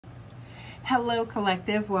Hello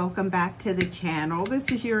collective, welcome back to the channel.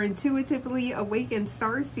 This is your intuitively awakened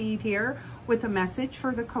starseed here with a message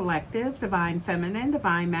for the collective, divine feminine,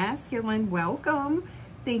 divine masculine. Welcome.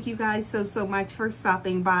 Thank you guys so much for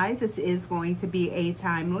stopping by. This is going to be a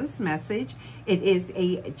timeless message. It is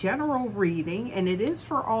a general reading and it is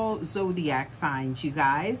for all zodiac signs, you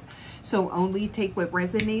guys. So only take what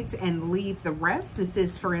resonates and leave the rest. This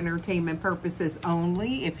is for entertainment purposes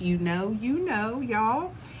only. If you know, you know,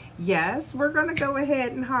 y'all. Yes, we're going to go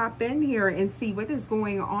ahead and hop in here and see what is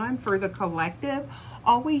going on for the collective.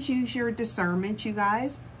 Always use your discernment, you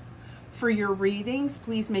guys. For your readings,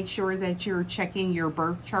 please make sure that you're checking your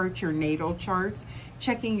birth charts, your natal charts,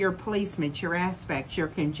 checking your placements, your aspects, your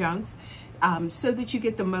conjuncts, so that you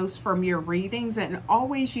get the most from your readings, and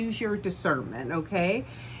always use your discernment, okay?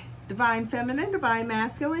 Divine feminine, divine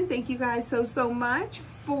masculine, thank you guys so much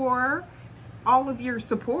for all of your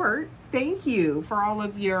support. Thank you for all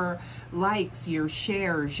of your likes, your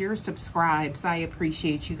shares, your subscribes. I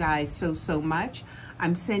appreciate you guys so much.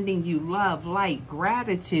 I'm sending you love, light,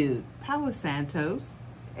 gratitude, Palo Santos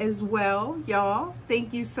as well, y'all.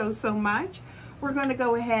 Thank you so much. We're going to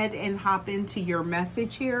go ahead and hop into your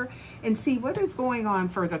message here and see what is going on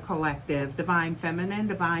for the collective, divine feminine,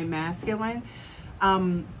 divine masculine.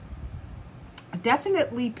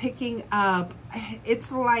 Definitely picking up,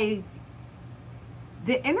 it's like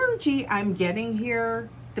the energy I'm getting here,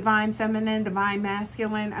 divine feminine, divine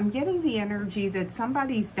masculine, I'm getting the energy that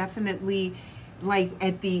somebody's definitely like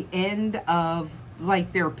at the end of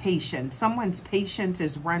like their patience. Someone's patience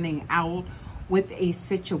is running out with a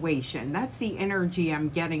situation. That's the energy I'm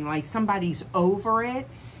getting, like somebody's over it,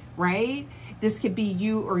 right? This could be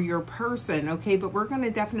you or your person, okay? But we're going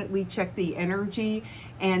to definitely check the energy,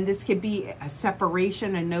 and this could be a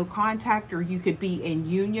separation and no contact, or you could be in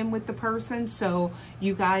union with the person. So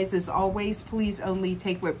you guys, as always, please only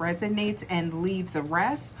take what resonates and leave the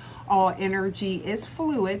rest. All energy is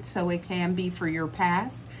fluid, so it can be for your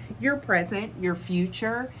past, your present, your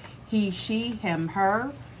future, he, she, him,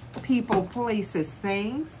 her, people, places,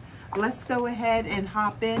 things. Let's go ahead and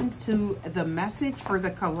hop into the message for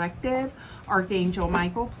the collective. Archangel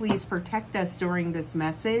Michael, please protect us during this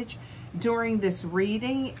message, during this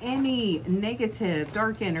reading. Any negative,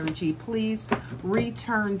 dark energy, please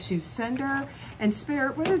return to sender. And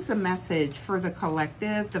Spirit, what is the message for the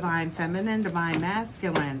collective, divine feminine, divine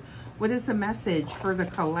masculine? What is the message for the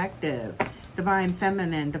collective, divine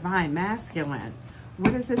feminine, divine masculine?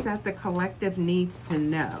 What is it that the collective needs to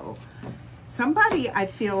know? Somebody, I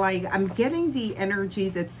feel like I'm getting the energy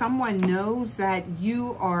that someone knows that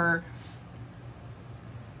you're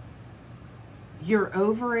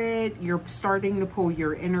over it. You're starting to pull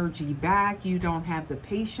your energy back. You don't have the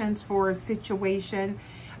patience for a situation.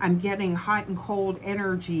 I'm getting hot and cold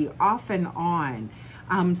energy off and on.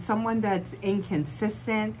 Someone that's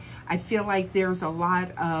inconsistent. I feel like there's a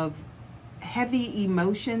lot of heavy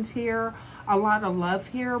emotions here, a lot of love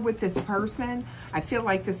here with this person. I feel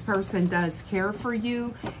like this person does care for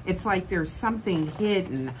you. It's like there's something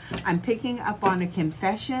hidden. I'm picking up on a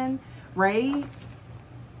confession, right?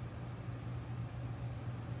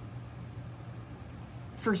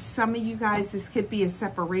 For some of you guys, this could be a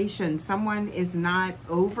separation. Someone is not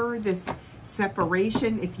over this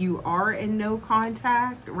separation if you are in no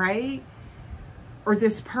contact, right? Or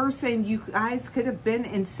this person, you guys could have been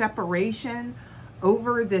in separation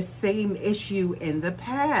over the same issue in the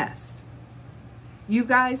past. You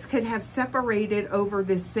guys could have separated over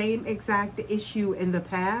the same exact issue in the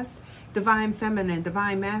past. Divine feminine,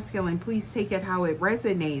 divine masculine, please take it how it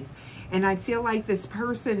resonates. And I feel like this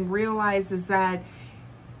person realizes that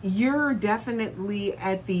you're definitely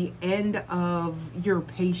at the end of your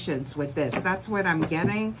patience with this. That's what I'm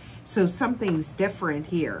getting. So something's different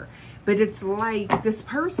here. But it's like this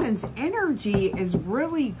person's energy is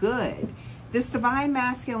really good. This divine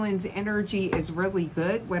masculine's energy is really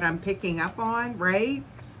good, what I'm picking up on, right?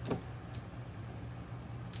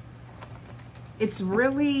 It's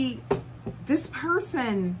really, this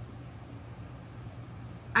person,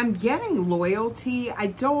 I'm getting loyalty.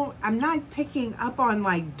 I'm not picking up on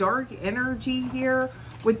like dark energy here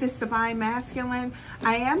with this divine masculine.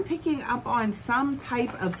 I am picking up on some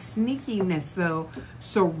type of sneakiness though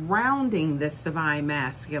surrounding this divine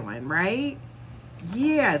masculine, right?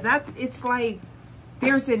 Yeah, it's like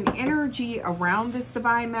there's an energy around this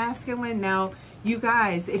divine masculine. Now, you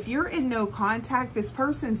guys, if you're in no contact, this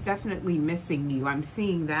person's definitely missing you. I'm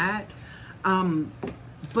seeing that.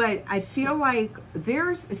 But I feel like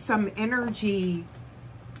there's some energy.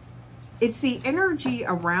 It's the energy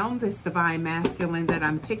around this divine masculine that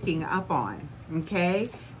I'm picking up on, okay?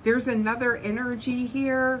 There's another energy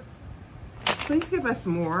here Please give us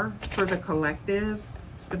more for the collective.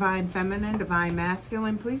 Divine Feminine, Divine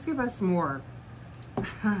Masculine. Please give us more.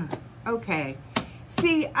 Okay.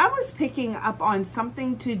 See, I was picking up on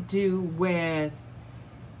something to do with,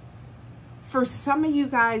 for some of you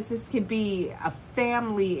guys, this could be a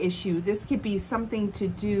family issue. This could be something to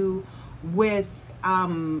do with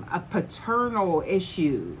a paternal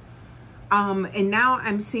issue. And now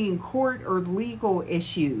I'm seeing court or legal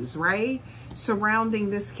issues, right? Surrounding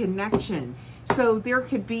this connection. So there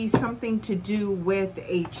could be something to do with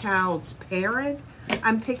a child's parent,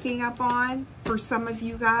 I'm picking up on for some of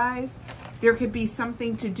you guys. There could be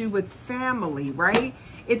something to do with family, right?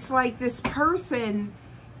 It's like this person,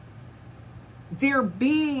 they're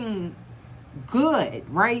being good,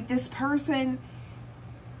 right? This person,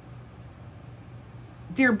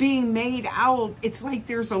 they're being made out. It's like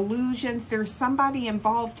there's illusions. There's somebody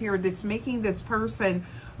involved here that's making this person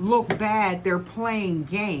look bad. They're playing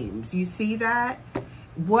games. You see that?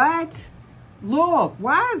 What? Look,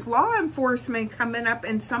 why is law enforcement coming up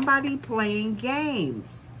and somebody playing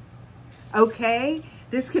games? Okay,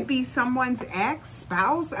 this could be someone's ex,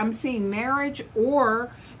 spouse. I'm seeing marriage,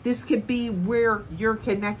 or this could be where your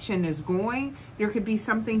connection is going. There could be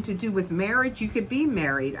something to do with marriage. You could be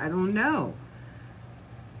married. I don't know.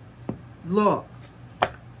 Look,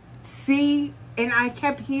 see, and I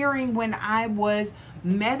kept hearing when I was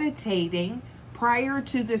meditating prior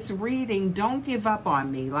to this reading, don't give up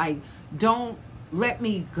on me. Like, don't let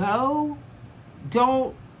me go.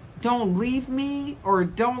 Don't leave me, or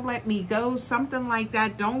don't let me go. Something like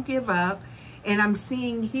that. Don't give up. And I'm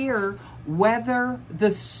seeing here, weather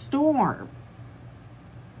the storm.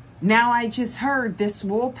 Now I just heard this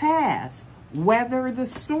will pass. Weather the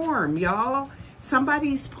storm, y'all.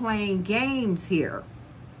 Somebody's playing games here.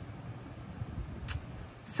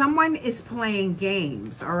 Someone is playing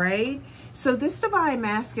games, all right? So this Divine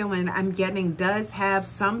Masculine I'm getting does have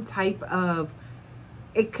some type of,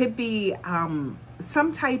 it could be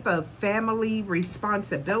some type of family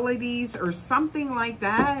responsibilities or something like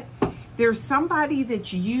that. There's somebody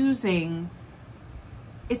that's using,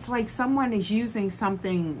 it's like someone is using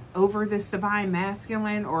something over this Divine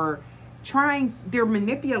Masculine, or trying, they're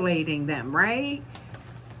manipulating them, right?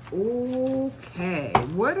 Okay,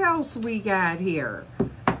 what else we got here?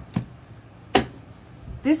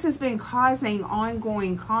 This has been causing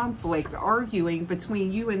ongoing conflict, arguing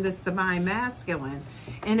between you and this Divine Masculine.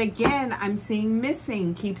 And again, I'm seeing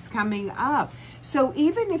missing keeps coming up. So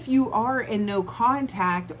even if you are in no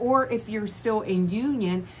contact, or if you're still in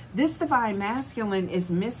union, this Divine Masculine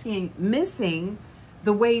is missing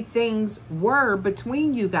the way things were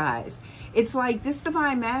between you guys. It's like this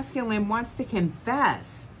Divine Masculine wants to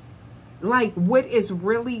confess, like, what is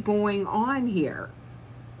really going on here.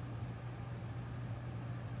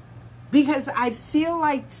 Because I feel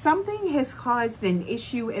like something has caused an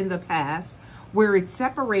issue in the past where it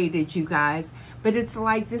separated you guys, but it's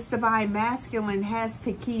like this Divine Masculine has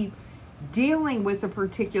to keep dealing with a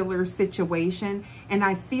particular situation, and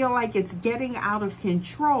I feel like it's getting out of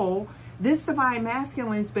control. This Divine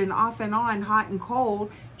Masculine's been off and on, hot and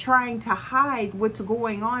cold, trying to hide what's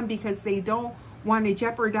going on because they don't want to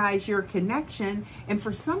jeopardize your connection. And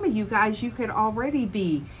for some of you guys, you could already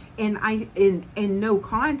be in no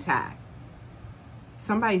contact.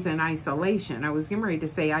 Somebody's in isolation. I was getting ready to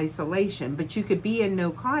say isolation, but you could be in no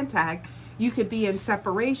contact. You could be in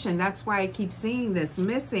separation. That's why I keep seeing this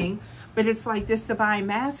missing. But it's like this Divine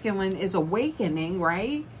Masculine is awakening,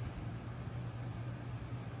 right?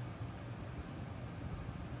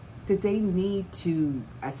 That they need to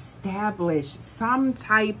establish some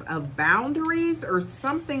type of boundaries or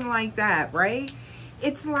something like that, right?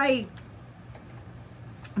 It's like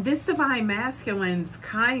this Divine Masculine's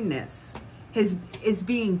kindness is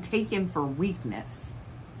being taken for weakness.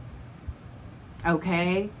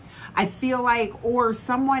 Okay? I feel like, or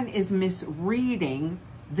someone is misreading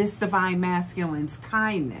this Divine Masculine's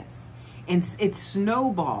kindness, and it's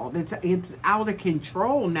snowballed. It's out of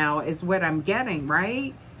control now is what I'm getting,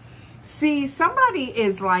 right? See, somebody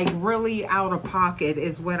is like really out of pocket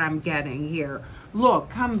is what I'm getting here. Look,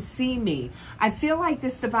 come see me. I feel like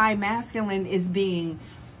this Divine Masculine is being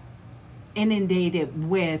inundated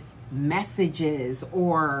with messages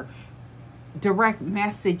or direct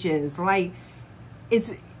messages. Like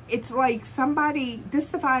it's like somebody, this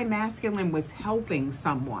Divine Masculine was helping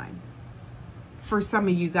someone. For some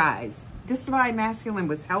of you guys, this Divine Masculine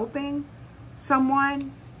was helping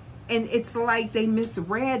someone, and it's like they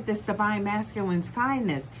misread this Divine Masculine's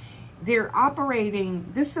kindness. They're operating,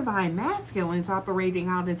 this Divine Masculine's operating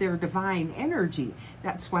out of their divine energy.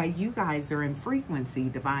 That's why you guys are in frequency,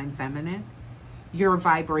 Divine Feminine. You're a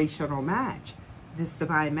vibrational match. This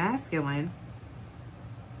Divine Masculine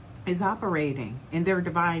is operating in their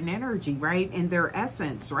divine energy, right? In their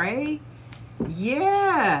essence, right?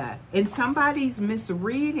 Yeah. And somebody's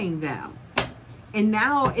misreading them. And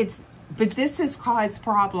now it's, but this has caused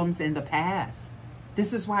problems in the past.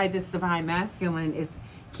 This is why this divine masculine is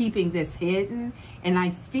keeping this hidden. And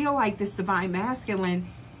I feel like this divine masculine,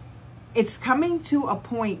 it's coming to a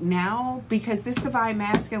point now because this divine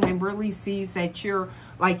masculine really sees that you're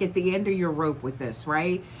like at the end of your rope with this,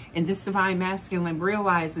 right? And this divine masculine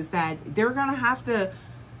realizes that they're going to have to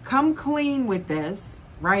come clean with this,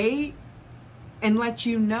 right? And let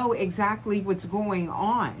you know exactly what's going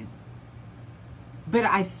on. But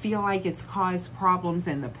I feel like it's caused problems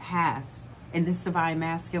in the past. And this divine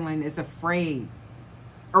masculine is afraid.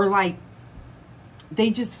 Or like, they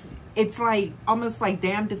just, it's like, almost like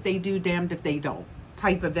damned if they do, damned if they don't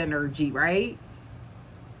type of energy, right?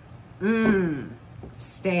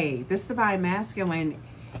 Stay. This divine masculine,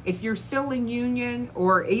 if you're still in union,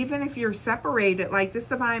 or even if you're separated, like this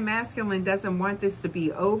divine masculine doesn't want this to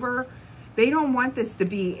be over. They don't want this to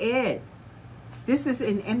be it. This is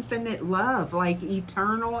an infinite love, like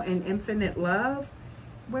eternal and infinite love.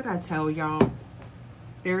 What'd I tell y'all?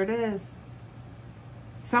 There it is.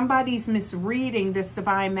 Somebody's misreading this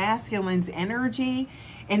divine masculine's energy.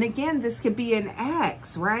 And again, this could be an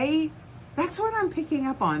ex, right? That's what I'm picking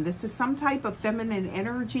up on. This is some type of feminine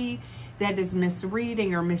energy that is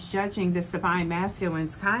misreading or misjudging this divine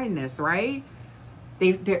masculine's kindness, right?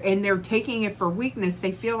 They're taking it for weakness.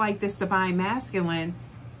 They feel like this divine masculine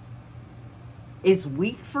is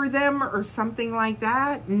weak for them or something like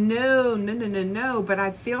that. No. But I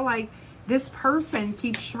feel like this person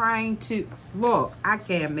keeps trying to, look, I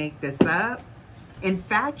can't make this up.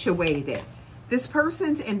 Infatuated. This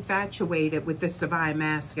person's infatuated with this divine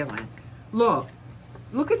masculine. Look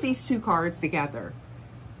at these two cards together.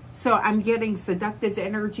 So I'm getting seductive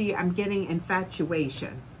energy. I'm getting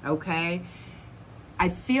infatuation. Okay. I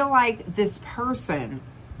feel like this person,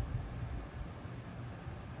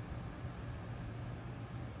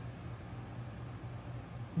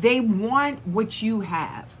 they want what you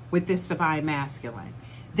have with this divine masculine.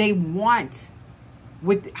 They want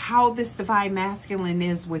with how this divine masculine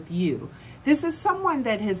is with you. This is someone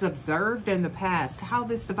that has observed in the past how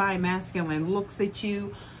this divine masculine looks at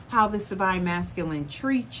you, how this divine masculine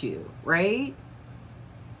treats you, right?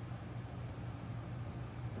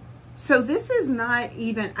 So this is not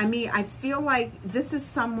even, I mean, I feel like this is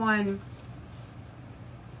someone,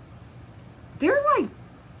 they're like,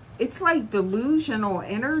 it's like delusional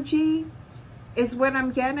energy is what I'm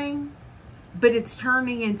getting, but it's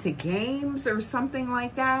turning into games or something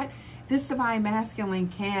like that. This divine masculine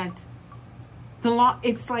can't,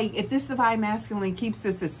 it's like if this divine masculine keeps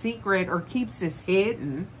this a secret or keeps this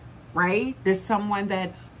hidden, right? There's someone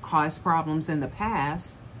that caused problems in the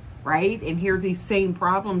past, right? And here these same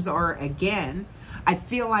problems are again. I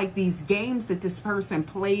feel like these games that this person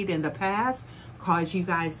played in the past caused you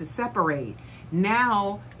guys to separate.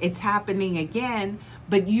 Now it's happening again,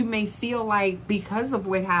 but you may feel like because of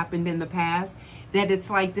what happened in the past, that it's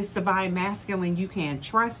like this divine masculine, you can't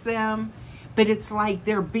trust them, but it's like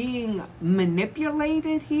they're being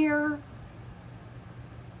manipulated here.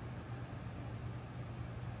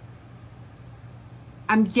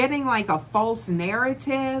 I'm getting like a false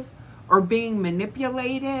narrative or being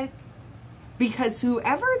manipulated because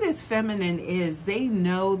whoever this feminine is, they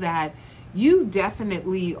know that you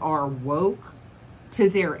definitely are woke to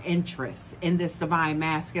their interests in this divine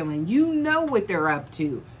masculine. You know what they're up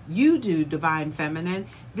to. You do, divine feminine.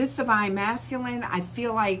 This divine masculine, I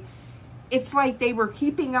feel like it's like they were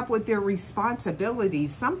keeping up with their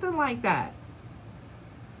responsibilities. Something like that.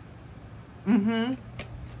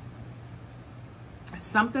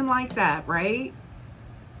 Something like that, right?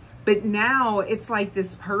 But now it's like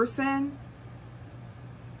this person,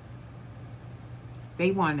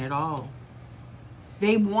 they want it all.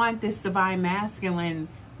 They want this divine masculine,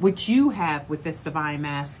 which you have with this divine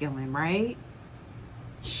masculine, right?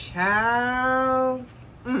 Child.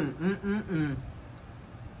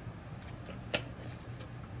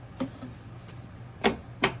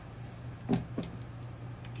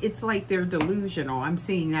 It's like they're delusional. I'm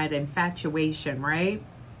seeing that infatuation, right?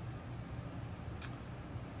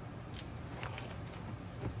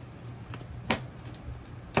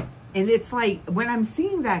 And it's like, when I'm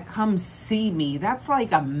seeing that, come see me, that's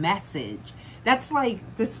like a message. That's like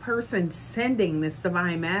this person sending this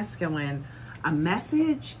divine masculine a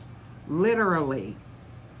message. Literally.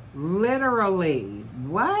 Literally.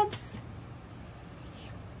 What?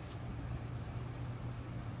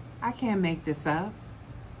 I can't make this up.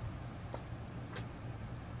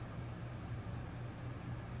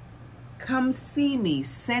 Come see me,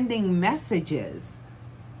 sending messages.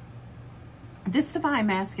 This divine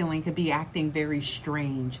masculine could be acting very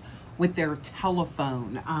strange with their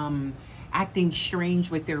telephone, acting strange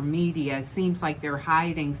with their media. It seems like they're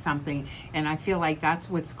hiding something, and I feel like that's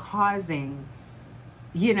what's causing,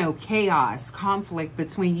 you know, chaos, conflict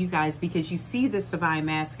between you guys, because you see this divine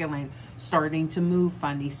masculine starting to move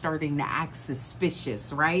funny, starting to act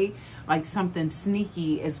suspicious, right? Like something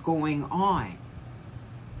sneaky is going on.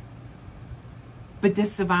 But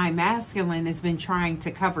this divine masculine has been trying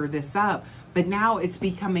to cover this up, but now it's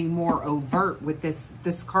becoming more overt with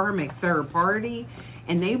this karmic third party,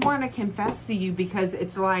 and they want to confess to you, because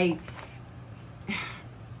it's like,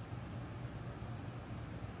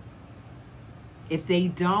 if they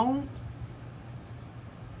don't,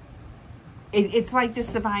 it's like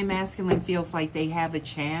this divine masculine feels like they have a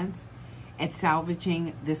chance at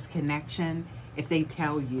salvaging this connection if they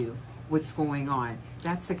tell you what's going on.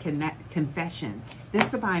 That's a confession.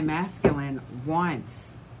 This divine masculine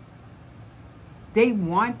wants, they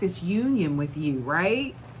want this union with you,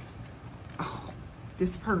 right? Oh,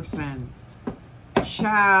 this person.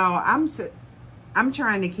 Child, I'm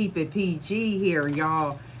trying to keep it PG here,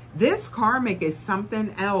 y'all. This karmic is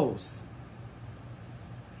something else.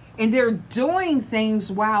 And they're doing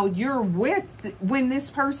things while you're when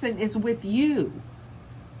this person is with you.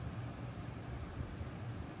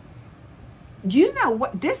 You know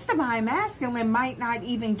what? This divine masculine might not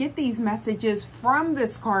even get these messages from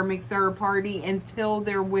this karmic third party until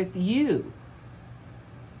they're with you.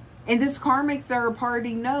 And this karmic third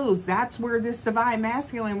party knows that's where this divine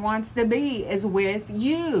masculine wants to be, is with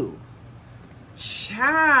you.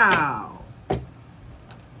 Child.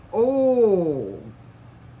 Oh.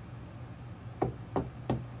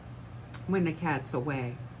 When the cat's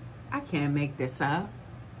away. I can't make this up.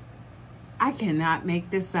 I cannot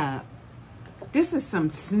make this up. This is some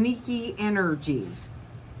sneaky energy.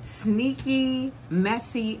 Sneaky,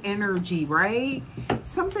 messy energy, right?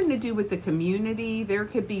 Something to do with the community. There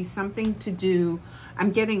could be something to do,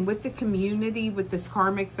 I'm getting, with the community, with this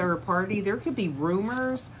karmic third party. There could be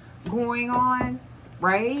rumors going on,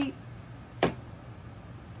 right?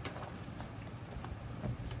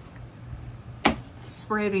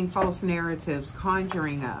 Spreading false narratives,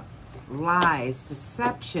 conjuring up lies,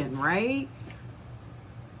 deception, right?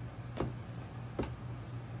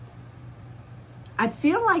 I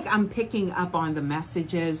feel like I'm picking up on the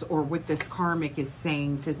messages or what this karmic is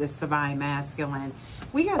saying to this divine masculine.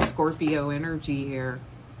 We got Scorpio energy here.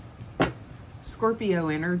 Scorpio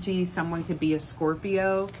energy. Someone could be a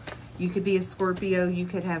Scorpio. You could be a Scorpio. You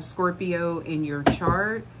could have Scorpio in your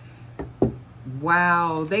chart.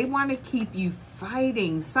 Wow. They want to keep you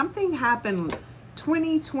fighting. Something happened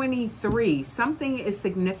 2023. Something is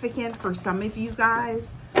significant for some of you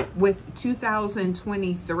guys with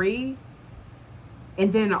 2023.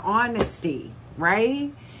 And then honesty,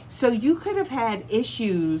 right? So you could have had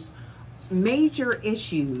issues, major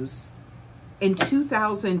issues in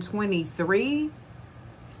 2023.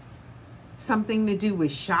 Something to do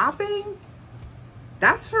with shopping.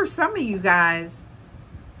 That's for some of you guys.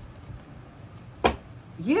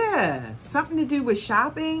 Yeah, something to do with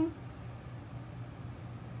shopping.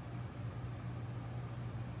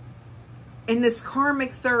 And this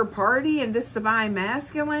karmic third party and this divine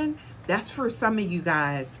masculine, that's for some of you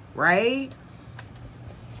guys, right?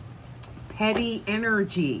 Petty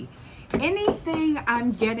energy. Anything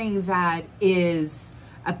I'm getting that is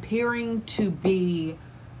appearing to be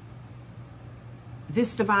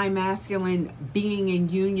this divine masculine being in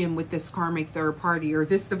union with this karmic third party, or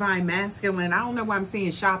this divine masculine, I don't know why I'm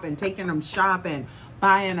saying shopping, taking them shopping,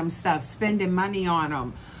 buying them stuff, spending money on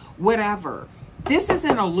them, whatever. This is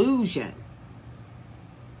an illusion.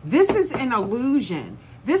 This is an illusion.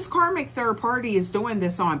 This karmic third party is doing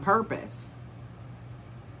this on purpose.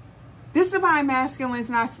 This divine masculine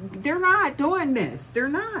is not, they're not doing this. They're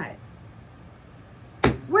not.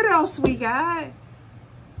 What else we got?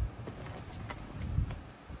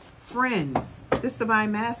 Friends. This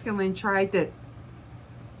divine masculine tried to,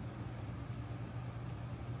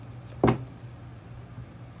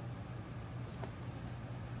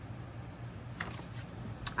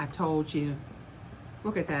 I told you.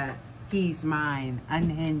 Look at that. He's mine.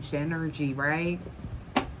 Unhinged energy, right?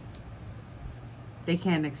 They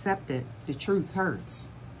can't accept it. The truth hurts.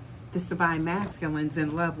 This divine masculine's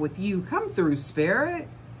in love with you. Come through, spirit.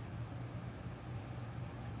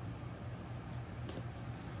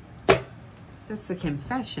 That's a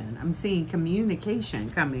confession. I'm seeing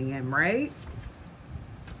communication coming in, right?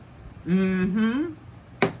 Mm-hmm.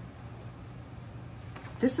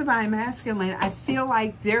 This divine masculine, I feel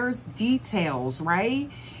like there's details, right?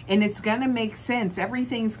 And it's going to make sense.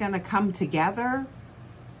 Everything's going to come together.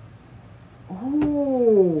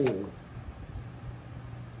 Ooh.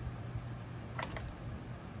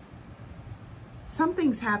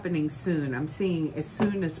 Something's happening soon. I'm seeing as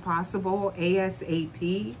soon as possible,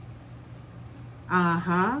 ASAP.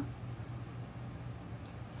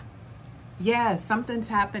 Yeah, something's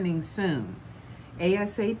happening soon.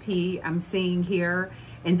 ASAP, I'm seeing here.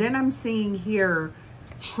 And then I'm seeing here,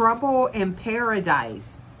 trouble in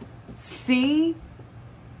paradise. See?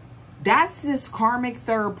 That's this karmic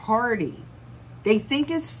third party. They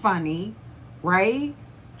think it's funny, right?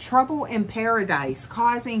 Trouble in paradise,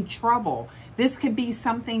 causing trouble. This could be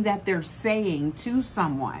something that they're saying to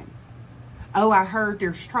someone. Oh, I heard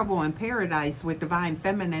there's trouble in paradise with divine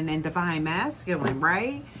feminine and divine masculine,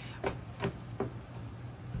 right?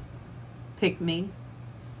 Pick me.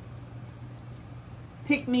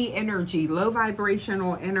 Pick me energy, low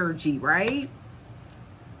vibrational energy, right?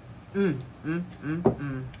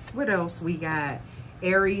 What else we got?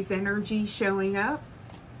 Aries energy showing up.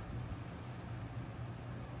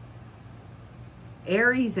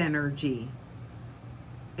 Aries energy.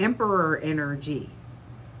 Emperor energy.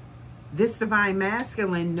 This divine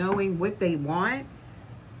masculine knowing what they want.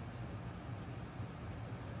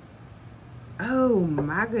 Oh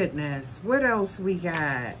my goodness. What else we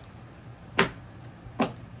got?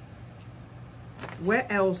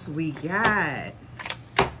 What else we got?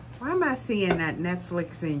 Why am I seeing that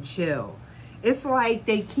Netflix and chill? It's like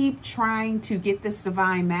they keep trying to get this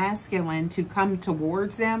divine masculine to come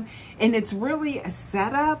towards them. And it's really a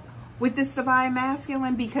setup with this divine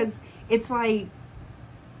masculine, because it's like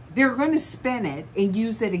they're going to spin it and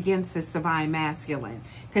use it against this divine masculine.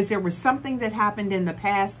 Because there was something that happened in the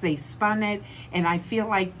past. They spun it. And I feel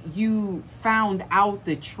like you found out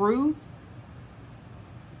the truth.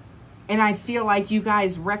 And I feel like you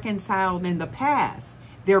guys reconciled in the past.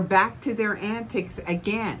 They're back to their antics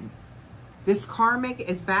again. This karmic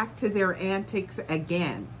is back to their antics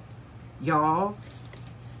again. Y'all.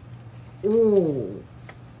 Ooh.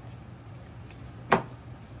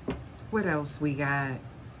 What else we got?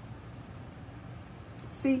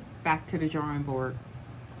 See, back to the drawing board.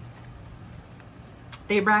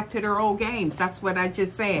 They're back to their old games. That's what I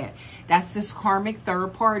just said. That's this karmic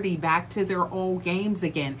third party back to their old games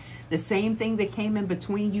again. The same thing that came in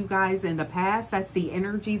between you guys in the past. That's the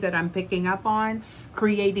energy that I'm picking up on.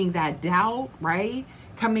 Creating that doubt, right?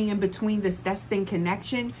 Coming in between this destined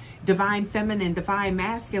connection. Divine feminine, divine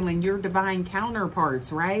masculine, your divine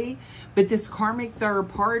counterparts, right? But this karmic third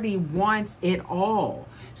party wants it all.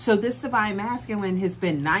 So this divine masculine has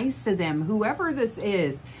been nice to them. Whoever this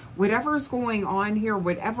is, whatever's going on here,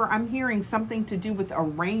 whatever, I'm hearing something to do with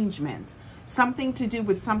arrangements. Something to do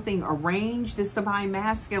with something arranged, this divine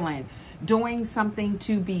masculine, doing something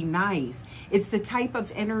to be nice. It's the type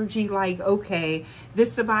of energy like, okay,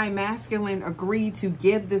 this divine masculine agreed to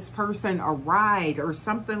give this person a ride or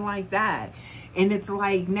something like that. And it's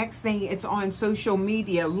like, next thing it's on social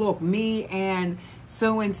media, look, me and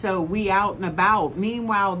so-and-so, we out and about.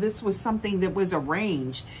 Meanwhile, this was something that was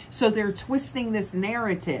arranged. So they're twisting this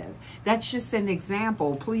narrative. That's just an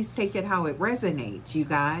example. Please take it how it resonates, you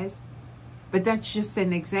guys. But that's just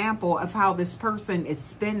an example of how this person is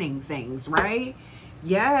spinning things, right?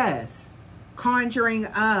 Yes. Conjuring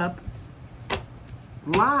up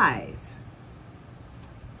lies.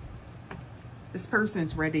 This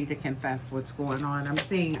person's ready to confess what's going on. I'm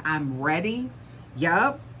seeing I'm ready,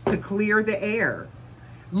 yup, to clear the air.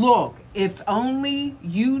 Look, if only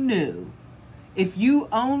you knew. If you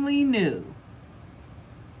only knew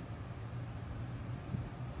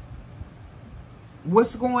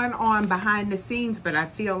what's going on behind the scenes. But I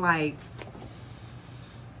feel like,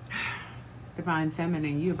 divine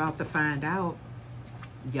feminine, you about to find out.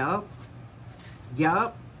 Yup.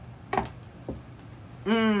 Yup.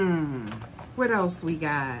 What else we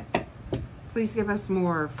got? Please give us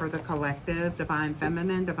more for the collective. Divine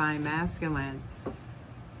feminine, divine masculine.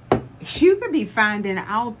 You could be finding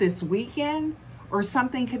out this weekend, or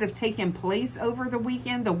something could have taken place over the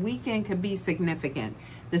weekend. The weekend could be significant.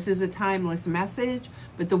 This is a timeless message,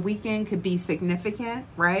 but the weekend could be significant,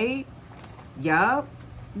 right? Yup.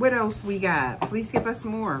 What else we got? Please give us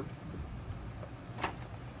more.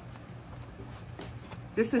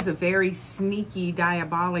 This is a very sneaky,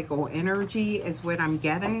 diabolical energy is what I'm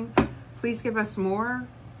getting. Please give us more.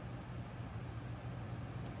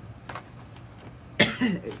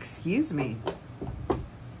 Excuse me.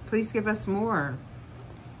 Please give us more.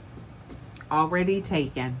 Already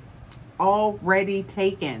taken. Already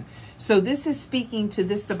taken. So this is speaking to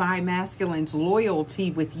this divine masculine's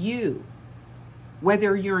loyalty with you.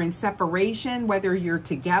 Whether you're in separation, whether you're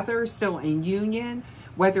together, still in union,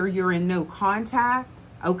 whether you're in no contact,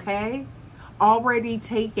 okay? Already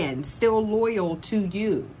taken, still loyal to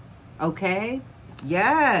you, okay?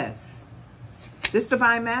 Yes. This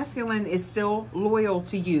divine masculine is still loyal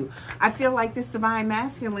to you. I feel like this divine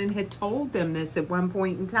masculine had told them this at one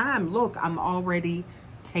point in time. Look, I'm already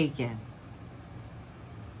taken.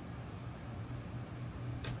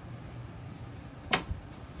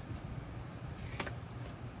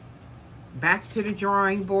 Back to the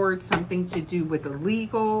drawing board, something to do with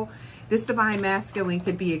illegal. This divine masculine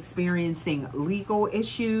could be experiencing legal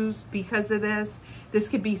issues because of this. This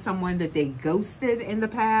could be someone that they ghosted in the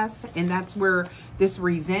past, and that's where this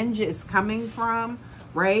revenge is coming from,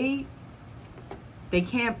 right? They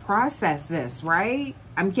can't process this, right?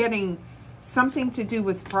 I'm getting something to do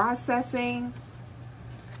with processing.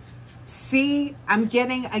 See, I'm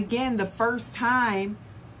getting, again, the first time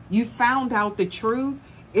you found out the truth,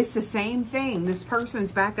 it's the same thing. This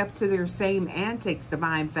person's back up to their same antics,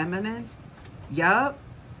 divine feminine. Yup.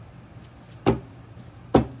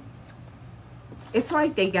 It's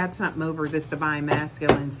like they got something over this divine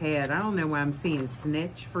masculine's head. I don't know why I'm seeing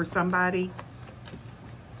snitch for somebody.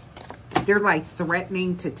 They're like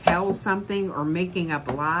threatening to tell something or making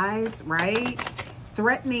up lies, right?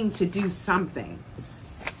 Threatening to do something.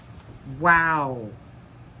 Wow.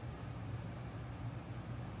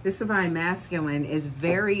 This divine masculine is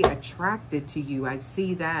very attracted to you. I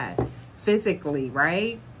see that physically,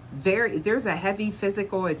 right? There's a heavy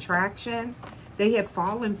physical attraction. They have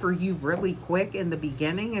fallen for you really quick in the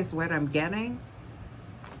beginning is what I'm getting.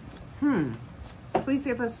 Please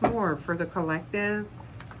give us more for the collective.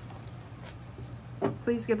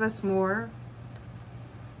 Please give us more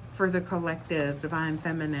for the collective, divine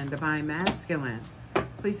feminine, divine masculine.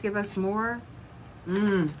 Please give us more.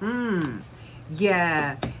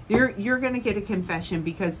 Yeah, you're going to get a confession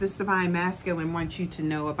because this divine masculine wants you to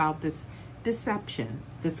know about this deception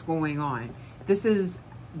that's going on.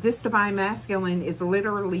 This divine masculine is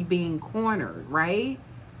literally being cornered, right?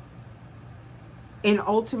 And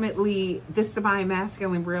ultimately, this divine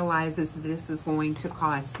masculine realizes this is going to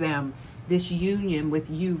cost them this union with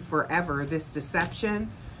you forever, this deception.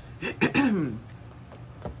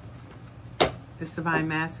 This divine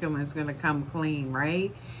masculine is going to come clean,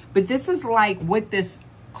 right? But this is like what this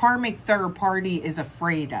karmic third party is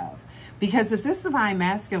afraid of. Because if this divine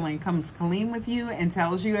masculine comes clean with you and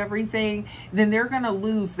tells you everything, then they're going to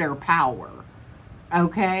lose their power.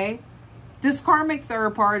 Okay? This karmic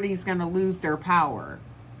third party is going to lose their power.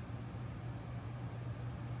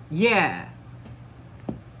 Yeah.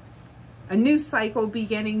 A new cycle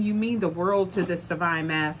beginning. You mean the world to this divine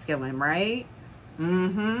masculine, right?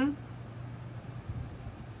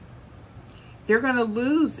 They're going to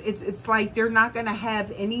lose. It's like they're not going to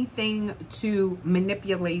have anything to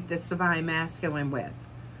manipulate this divine masculine with.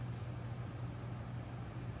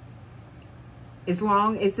 As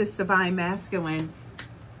long as this divine masculine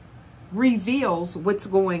reveals what's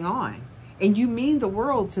going on. And you mean the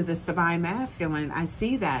world to this divine masculine. I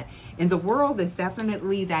see that. And the world is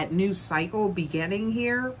definitely that new cycle beginning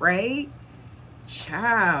here, right?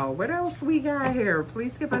 Ciao. What else we got here?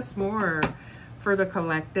 Please give us more for the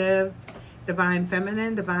collective. Divine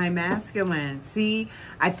feminine, divine masculine. See,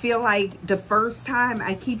 I feel like the first time,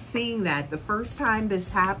 I keep seeing that, the first time this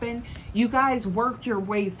happened, you guys worked your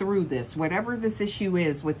way through this, whatever this issue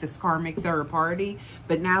is with this karmic third party,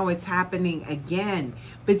 but now it's happening again.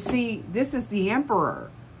 But see, this is the Emperor.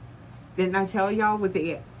 Didn't I tell y'all with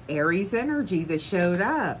the Aries energy that showed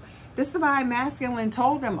up? This divine masculine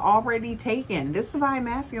told him already taken. This divine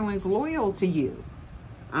masculine is loyal to you.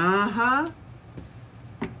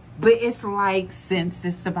 But it's like, since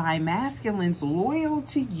this divine masculine's loyal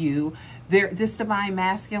to you, this divine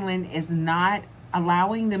masculine is not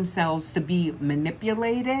allowing themselves to be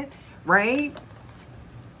manipulated, right?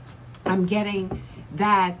 I'm getting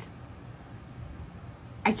that.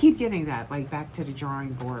 I keep getting that, like, back to the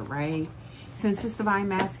drawing board, right? Since this divine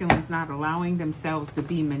masculine is not allowing themselves to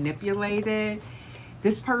be manipulated,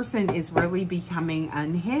 this person is really becoming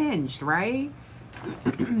unhinged, right?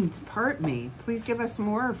 Pardon me. Please give us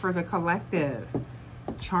more for the collective.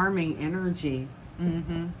 Charming energy.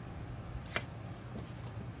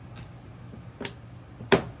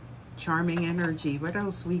 Charming energy. What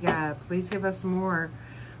else we got? Please give us more.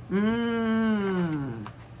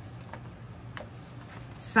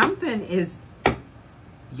 Something is,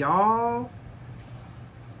 y'all.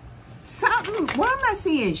 Something. What am I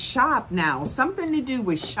seeing? Shop now. Something to do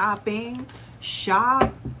with shopping.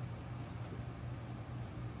 Shop.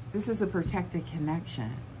 This is a protected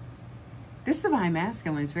connection. This divine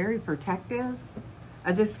masculine is very protective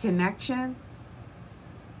of this connection.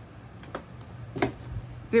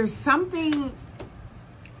 There's something,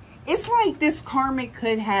 it's like this karmic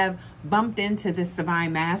could have bumped into this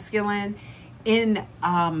divine masculine in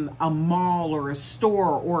a mall or a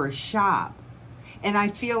store or a shop. And I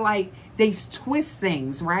feel like they twist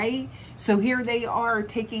things, right? So here they are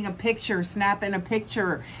taking a picture, snapping a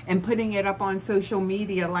picture and putting it up on social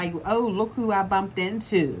media like, oh, look who I bumped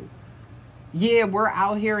into. Yeah, we're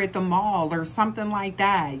out here at the mall or something like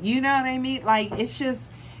that. You know what I mean? Like, it's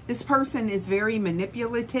just, this person is very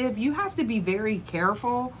manipulative. You have to be very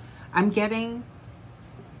careful.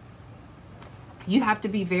 You have to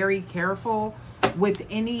be very careful with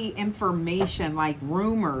any information like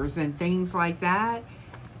rumors and things like that,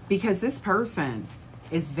 because this person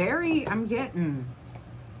is very, I'm getting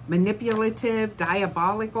manipulative,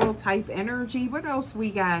 diabolical type energy. What else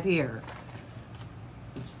we got here?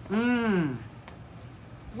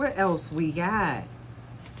 What else we got?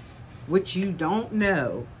 What you don't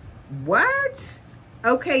know. What?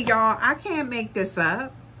 Okay, y'all, I can't make this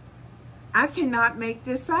up. I cannot make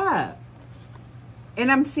this up.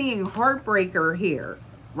 And I'm seeing heartbreaker here,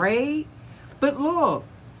 right? But look,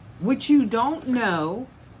 what you don't know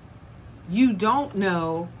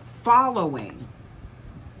following.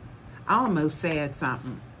 I almost said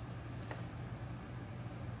something.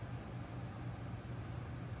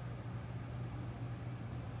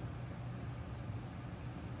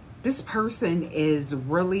 This person is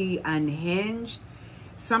really unhinged.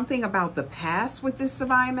 Something about the past with this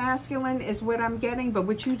divine masculine is what I'm getting. But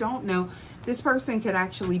what you don't know, this person could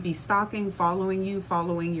actually be stalking, following you,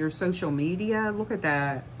 following your social media. Look at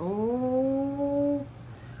that. Oh.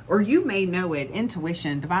 Or you may know it.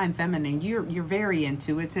 Intuition, divine feminine. You're very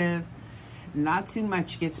intuitive. Not too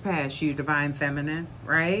much gets past you, divine feminine,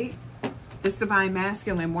 right? This divine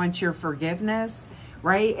masculine wants your forgiveness,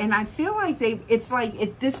 right? And I feel like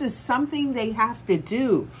this is something they have to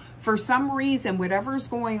do. For some reason, whatever's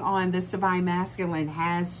going on, this divine masculine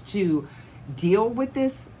has to deal with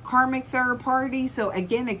this karmic third party. So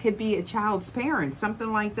again, it could be a child's parent,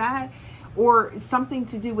 something like that, or something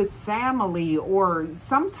to do with family or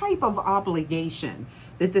some type of obligation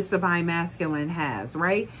that this divine masculine has,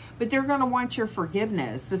 right? But they're going to want your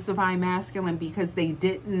forgiveness, this divine masculine, because they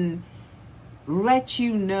didn't let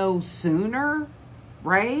you know sooner,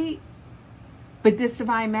 right? But this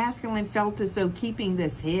divine masculine felt as though keeping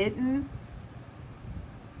this hidden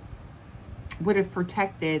would have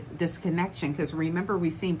protected this connection. Because remember,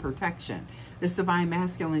 we've seen protection. This divine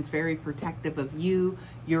masculine is very protective of you,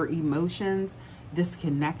 your emotions, this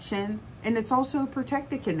connection. And it's also a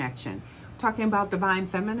protected connection. Talking about divine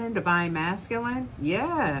feminine, divine masculine.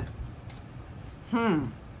 Yeah.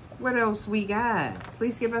 What else we got?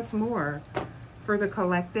 Please give us more for the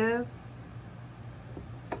collective.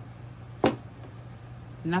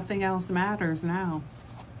 Nothing else matters now.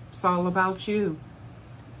 It's all about you.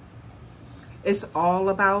 It's all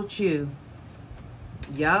about you.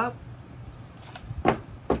 Yup.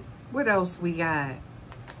 What else we got?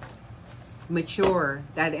 Mature.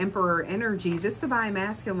 That emperor energy. This divine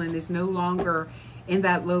masculine is no longer in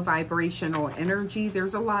that low vibrational energy.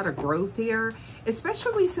 There's a lot of growth here,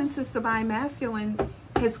 especially since this divine masculine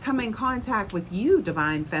has come in contact with you,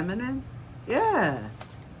 divine feminine. Yeah.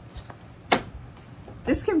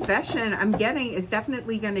 This confession I'm getting is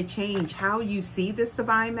definitely going to change how you see this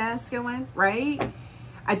divine masculine, right?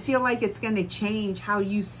 I feel like it's going to change how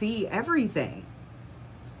you see everything.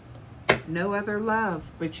 No other love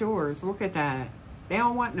but yours. Look at that. They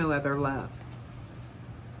don't want no other love.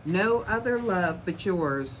 No other love but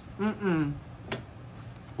yours.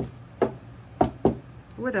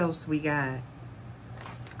 What else we got?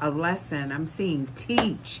 A lesson. I'm seeing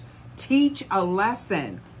teach. Teach a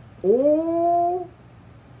lesson. Oh.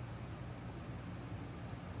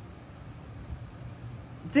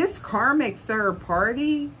 This karmic third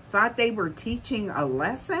party thought they were teaching a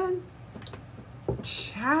lesson?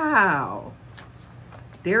 Ciao.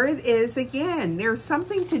 There it is again. There's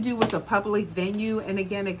something to do with a public venue. And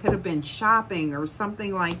again, it could have been shopping or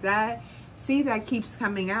something like that. See, that keeps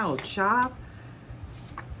coming out. Shop.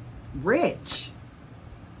 Rich.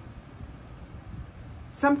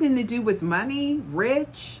 Something to do with money.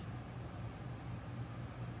 Rich.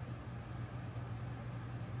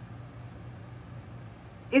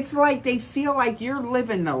 It's like they feel like you're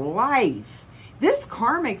living the life. This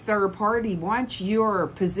karmic third party wants your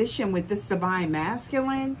position with this divine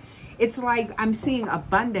masculine. It's like I'm seeing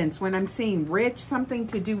abundance. When I'm seeing rich, something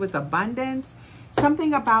to do with abundance.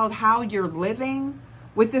 Something about how you're living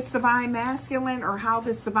with this divine masculine, or how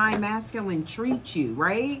this divine masculine treats you,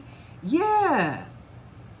 right? Yeah.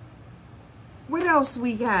 What else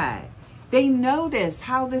we got? They notice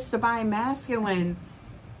how this divine masculine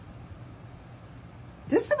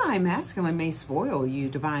may spoil you,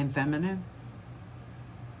 divine feminine.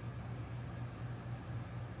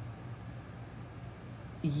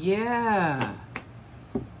 Yeah.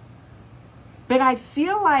 But I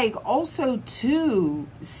feel like also too,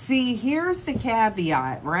 see, here's the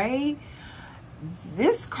caveat, right?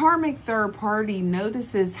 This karmic third party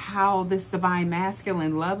notices how this divine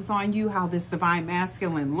masculine loves on you, how this divine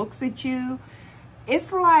masculine looks at you.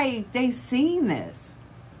 It's like they've seen this.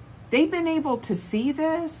 They've been able to see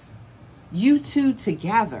this, you two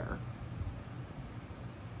together.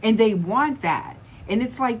 And they want that. And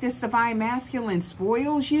it's like this divine masculine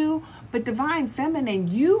spoils you, but divine feminine,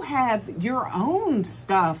 you have your own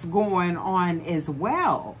stuff going on as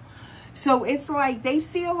well. So it's like they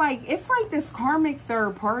feel like, it's like this karmic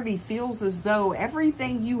third party feels as though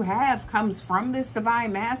everything you have comes from this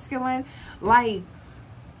divine masculine, like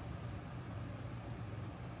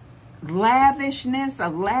lavishness, a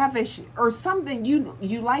lavish or something.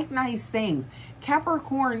 You like nice things.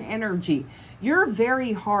 Capricorn energy. You're a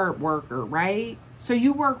very hard worker, right? So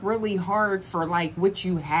you work really hard for like what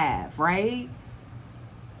you have, right?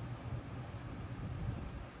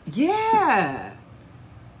 Yeah.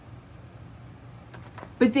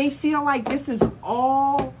 But they feel like this is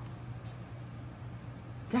all,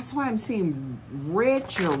 that's why I'm seeing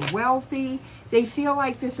rich or wealthy. They feel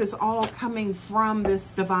like this is all coming from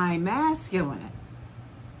this divine masculine.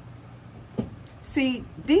 See,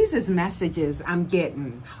 these is messages I'm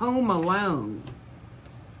getting. Home Alone.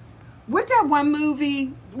 What that one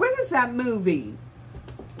movie? What is that movie?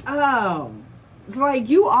 Oh, it's like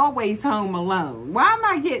You Always Home Alone. Why am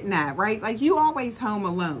I getting that, right? Like You Always Home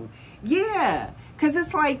Alone. Yeah, because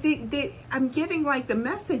it's like I'm getting like the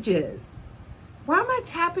messages. Why am I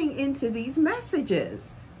tapping into these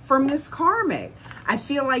messages from this karmic? I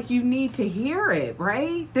feel like you need to hear it,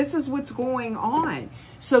 right? This is what's going on.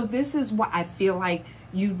 So this is what I feel like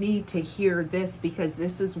you need to hear this, because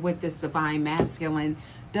this is what this divine masculine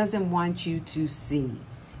doesn't want you to see.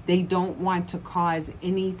 They don't want to cause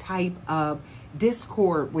any type of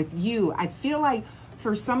discord with you. I feel like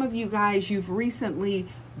for some of you guys, you've recently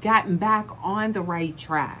gotten back on the right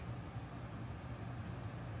track.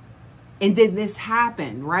 And then this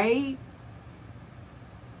happened, right?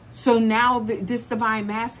 So now this divine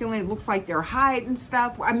masculine looks like they're hiding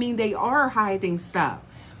stuff. I mean, they are hiding stuff.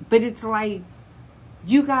 But it's like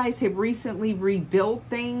you guys have recently rebuilt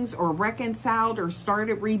things or reconciled or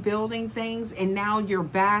started rebuilding things. And now you're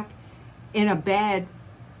back in a bad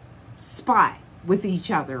spot with each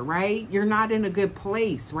other, right? You're not in a good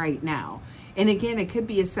place right now. And again, it could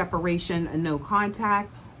be a separation, a no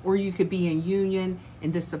contact, or you could be in union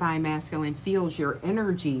and this divine masculine feels your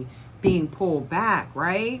energy being pulled back,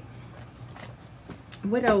 right?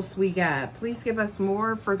 What else we got? Please give us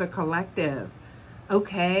more for the collective.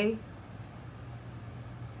 Okay.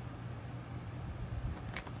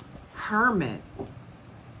 Hermit.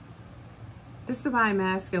 This divine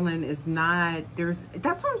masculine is not,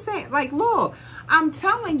 that's what I'm saying. Like, look, I'm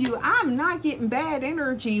telling you, I'm not getting bad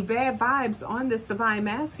energy, bad vibes on this divine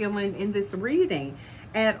masculine in this reading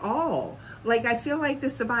at all. Like, I feel like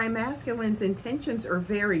this divine masculine's intentions are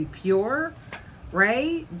very pure,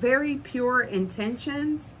 right? Very pure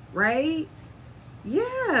intentions, right?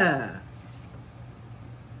 Yeah.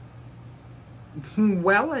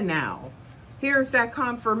 Well, and now, here's that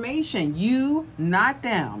confirmation. You, not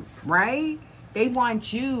them, right? They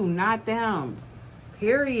want you, not them.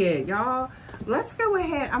 Period, y'all. Let's go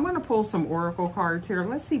ahead. I'm going to pull some oracle cards here.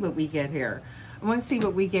 Let's see what we get here. I want to see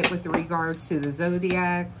what we get with regards to the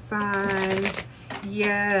zodiac signs.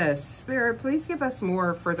 Yes. Spirit, please give us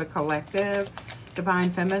more for the collective. Divine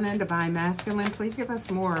feminine, divine masculine. Please give us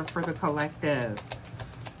more for the collective.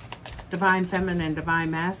 Divine feminine, divine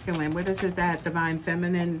masculine. What is it that divine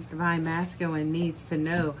feminine, divine masculine needs to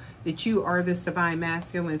know? That you are this divine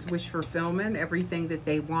masculine's wish fulfillment, everything that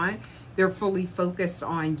they want. They're fully focused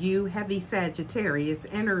on you. Heavy Sagittarius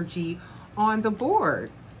energy on the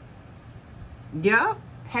board. Yep.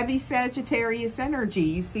 Heavy Sagittarius energy.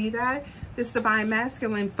 You see that? This divine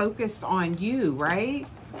masculine focused on you, right?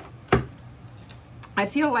 I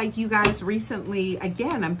feel like you guys recently,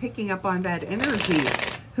 again, I'm picking up on that energy.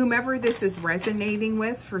 Whomever this is resonating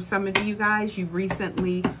with, for some of you guys, you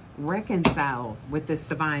recently reconciled with this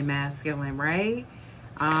divine masculine, right?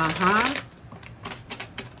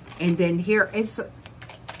 And then here, it's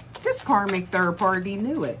this karmic third party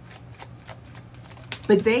knew it.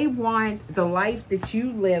 But they want the life that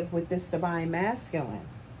you live with this divine masculine.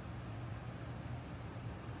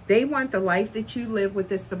 They want the life that you live with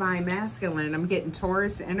this divine masculine. I'm getting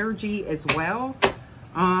Taurus energy as well.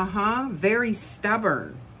 Very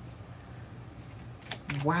stubborn.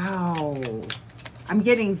 Wow. I'm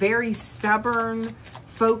getting very stubborn,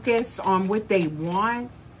 focused on what they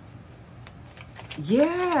want.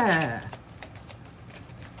 Yeah.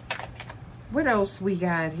 What else we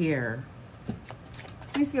got here?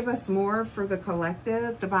 Please give us more for the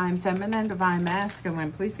collective. Divine feminine, divine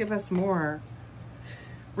masculine. Please give us more.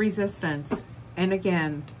 Resistance. And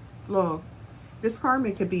again, look, this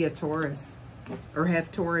karmic could be a Taurus or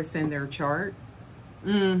have Taurus in their chart.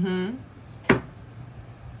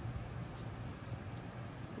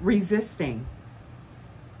 Resisting,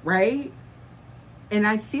 right? And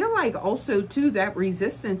I feel like also too that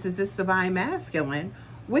resistance is this divine masculine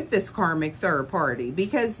with this karmic third party,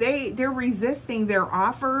 because they're resisting their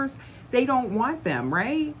offers. They don't want them,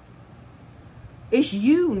 right? It's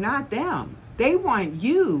you, not them. They want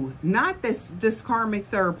you, not this karmic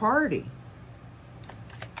third party.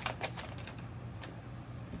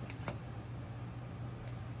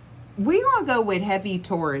 We gonna go with heavy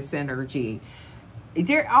Taurus energy.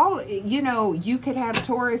 They're all, you know, you could have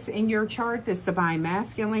Taurus in your chart. This divine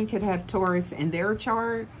masculine could have Taurus in their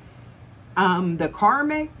chart. The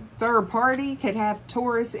karmic third party could have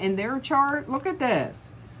Taurus in their chart. Look at this.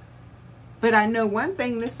 But I know one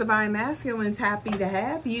thing, this divine masculine's happy to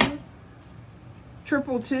have you.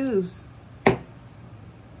 Triple twos.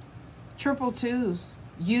 Triple twos.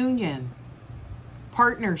 Union.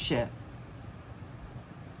 Partnership.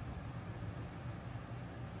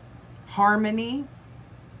 Harmony.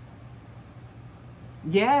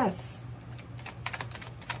 Yes.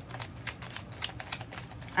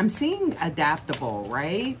 I'm seeing adaptable,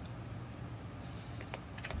 right?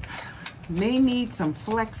 May need some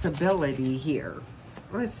flexibility here.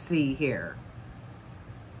 Let's see here.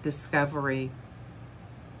 Discovery.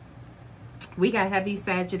 We got heavy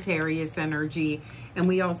Sagittarius energy, and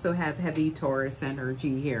we also have heavy Taurus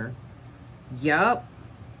energy here. Yup.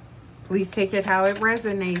 Please take it how it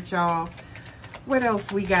resonates, y'all. What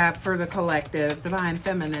else we got for the collective? Divine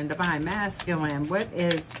feminine, divine masculine. What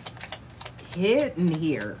is hidden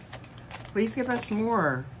here? Please give us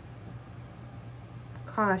more.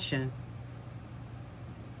 Caution.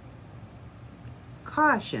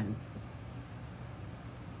 Caution.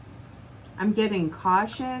 I'm getting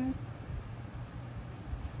caution.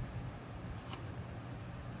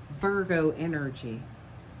 Virgo energy.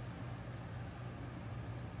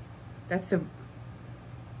 That's a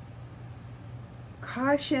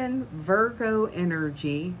caution, Virgo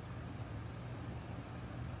energy.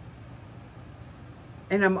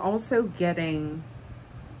 And I'm also getting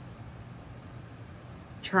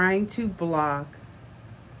trying to block.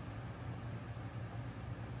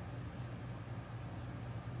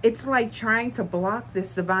 It's like trying to block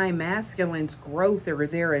this divine masculine's growth or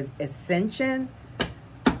their ascension.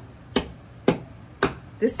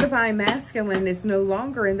 This divine masculine is no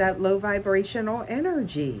longer in that low vibrational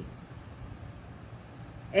energy.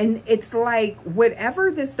 And it's like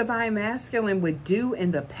whatever this divine masculine would do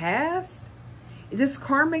in the past, this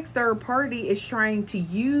karmic third party is trying to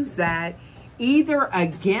use that either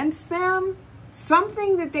against them,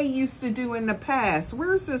 something that they used to do in the past.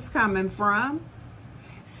 Where's this coming from?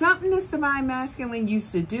 Something this divine masculine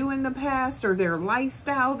used to do in the past, or their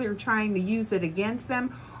lifestyle, they're trying to use it against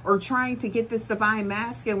them, or trying to get this divine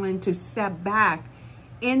masculine to step back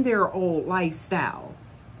in their old lifestyle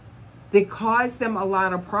that caused them a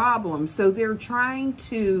lot of problems. So they're trying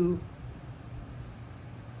to,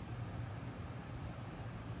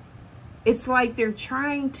 it's like they're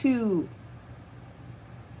trying to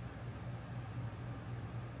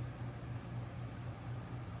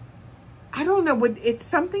I don't know what, it's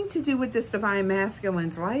something to do with this divine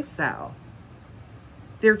masculine's lifestyle.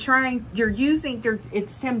 They're trying,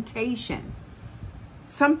 it's temptation.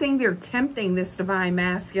 Something they're tempting this divine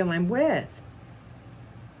masculine with.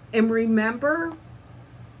 And remember,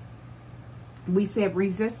 we said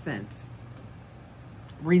resistance.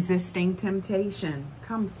 Resisting temptation.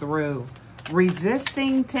 Come through.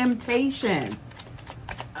 Resisting temptation.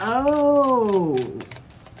 Oh.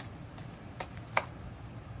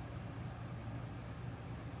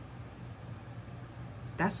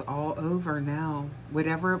 That's all over now.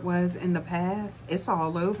 Whatever it was in the past, it's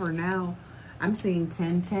all over now. I'm seeing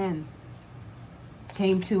 10-10.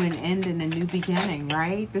 Came to an end and a new beginning,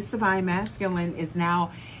 right? This divine masculine is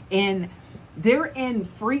now they're in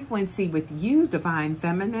frequency with you, divine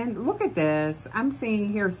feminine. Look at this. I'm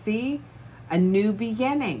seeing here, see? A new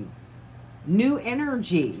beginning. New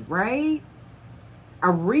energy, right?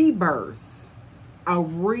 A rebirth. A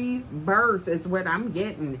rebirth is what I'm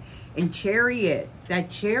getting. And Chariot, that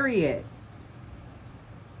Chariot.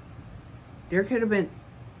 There could have been,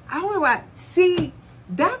 I don't know what, see,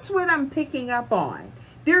 that's what I'm picking up on.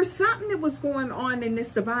 There's something that was going on in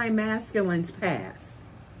this divine masculine's past.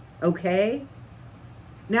 Okay?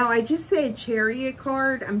 Now, I just said Chariot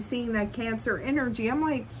card. I'm seeing that Cancer energy. I'm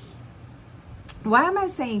like, why am I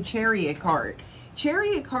saying Chariot card?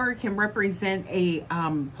 Chariot card can represent a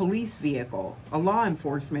police vehicle, a law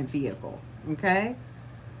enforcement vehicle. Okay?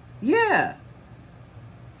 Yeah.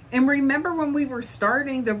 And remember when we were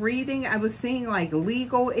starting the reading, I was seeing like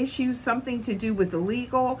legal issues, something to do with the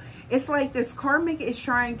legal. It's like this karmic is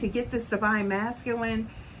trying to get this divine masculine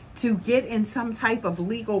to get in some type of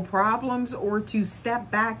legal problems or to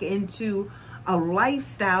step back into a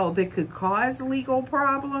lifestyle that could cause legal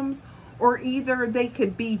problems, or either they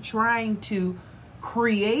could be trying to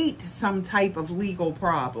create some type of legal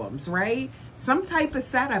problems, right? Some type of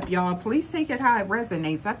setup, y'all. Please take it how it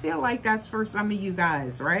resonates. I feel like that's for some of you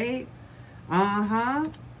guys, right?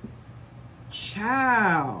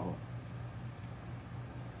 Ciao.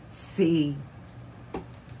 See,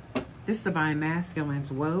 this divine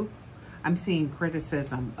masculine's woke. I'm seeing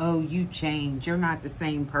criticism. Oh, you changed. You're not the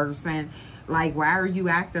same person. Like, why are you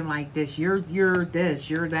acting like this? You're this,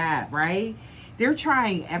 you're that, right? They're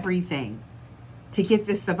trying everything to get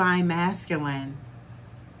this divine masculine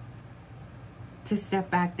to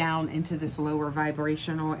step back down into this lower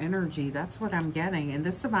vibrational energy. That's what I'm getting. And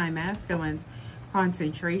this divine masculine's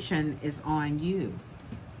concentration is on you.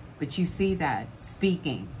 But you see that,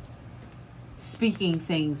 speaking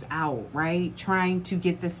things out, right? Trying to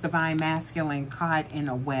get this divine masculine caught in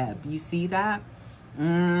a web. You see that?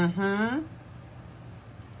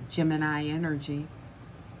 Gemini energy.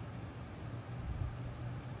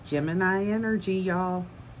 Gemini energy, y'all.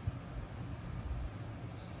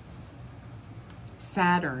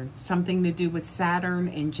 Saturn. Something to do with Saturn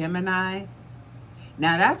and Gemini.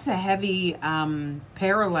 Now, that's a heavy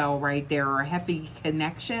parallel right there, or a heavy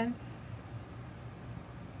connection.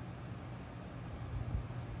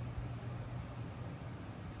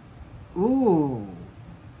 Ooh.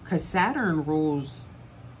 Because Saturn rules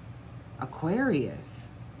Aquarius.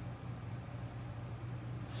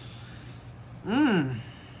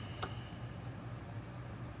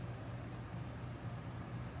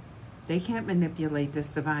 They can't manipulate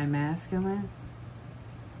this divine masculine.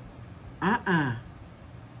 Not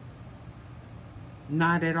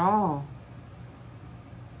at all.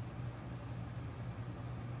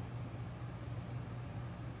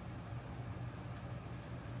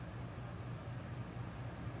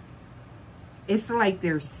 It's like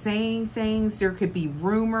they're saying things. There could be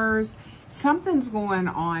rumors. Something's going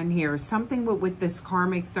on here. Something with this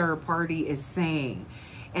karmic third party is saying.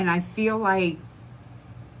 And I feel like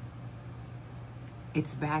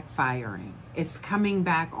it's backfiring. It's coming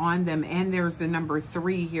back on them. And there's the number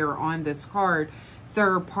 3 here on this card,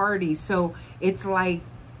 third party. So it's like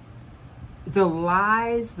the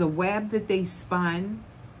lies, the web that they spun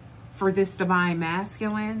for this divine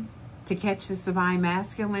masculine, to catch this divine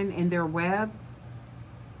masculine in their web,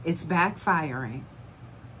 it's backfiring.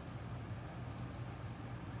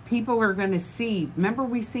 People are going to see. Remember,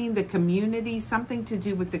 we seen the community, something to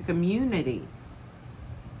do with the community.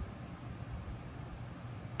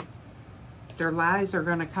 Their lies are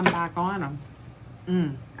going to come back on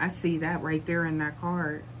them. I see that right there in that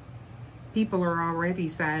card. People are already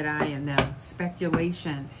side-eyeing them.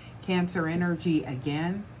 Speculation. Cancer energy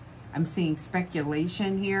again. I'm seeing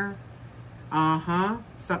speculation here.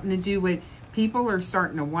 Something to do with, people are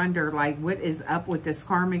starting to wonder, like, what is up with this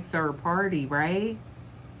karmic third party, right?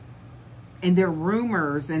 And their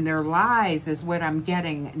rumors and their lies is what I'm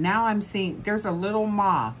getting. Now I'm seeing there's a little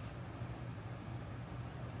moth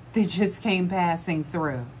that just came passing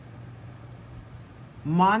through.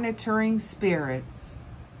 Monitoring spirits.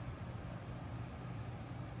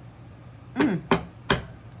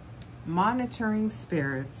 Monitoring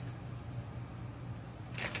spirits.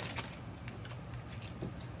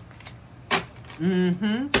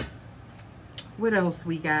 What else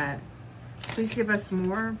we got? Please give us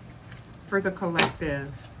more for the collective.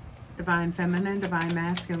 Divine feminine, divine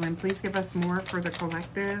masculine. Please give us more for the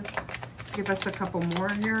collective. Let's give us a couple more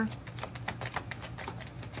here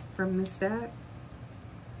from this deck.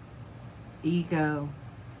 Ego,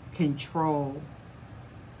 control.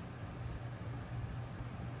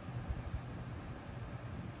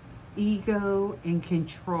 Ego and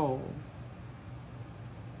control.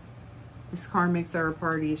 This karmic third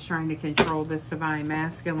party is trying to control this divine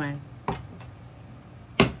masculine.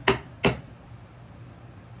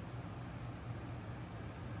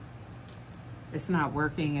 It's not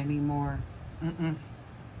working anymore.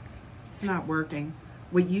 It's not working.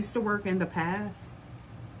 What used to work in the past,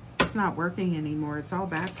 it's not working anymore. It's all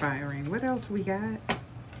backfiring. What else we got?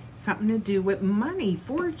 Something to do with money,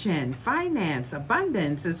 fortune, finance,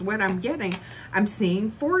 abundance is what I'm getting. I'm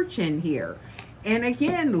seeing fortune here. And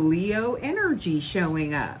again, Leo energy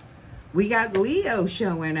showing up. We got Leo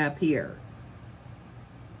showing up here.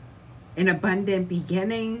 An abundant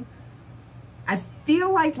beginning. I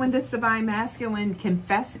feel like when this divine masculine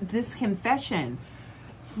this confession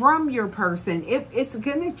from your person, it's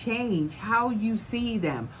going to change how you see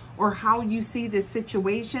them or how you see this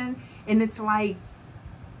situation. And it's like,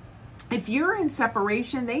 if you're in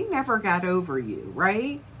separation, they never got over you,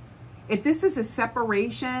 right? If this is a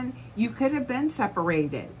separation, you could have been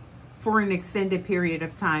separated for an extended period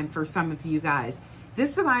of time for some of you guys.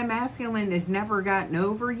 This divine masculine has never gotten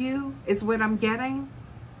over you, is what I'm getting.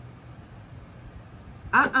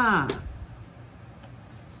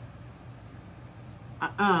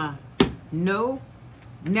 Nope.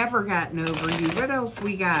 Never gotten over you. What else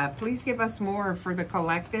we got? Please give us more for the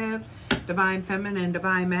collective. Divine feminine,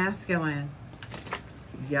 divine masculine.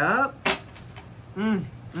 Yup.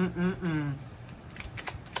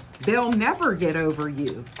 They'll never get over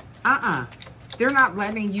you. They're not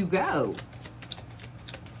letting you go.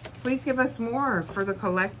 Please give us more for the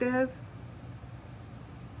collective.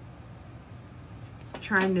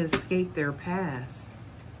 Trying to escape their past.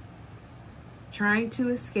 Trying to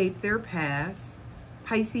escape their past.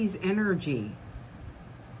 Pisces energy.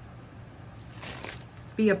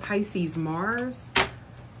 Be a Pisces Mars.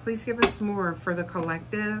 Please give us more for the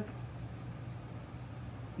collective.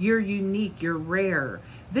 You're unique. You're rare.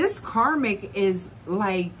 This karmic is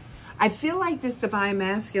like, I feel like this divine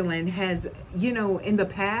masculine has, you know, in the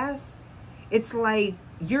past, it's like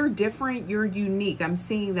you're different. You're unique. I'm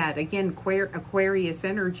seeing that. Again, Aquarius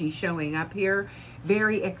energy showing up here.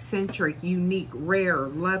 Very eccentric, unique, rare,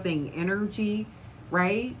 loving energy,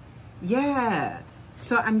 right? Yeah.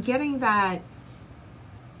 So I'm getting that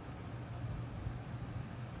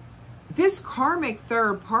this karmic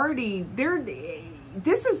third party,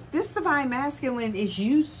 this divine masculine is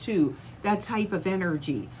used to that type of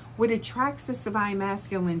energy. What attracts this divine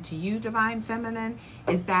masculine to you, divine feminine,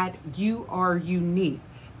 is that you are unique.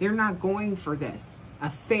 They're not going for this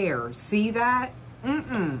affair. See that?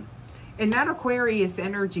 And that Aquarius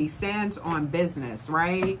energy stands on business,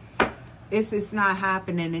 right? It's not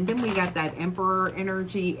happening. And then we got that Emperor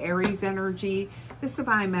energy, Aries energy. This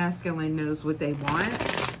divine masculine knows what they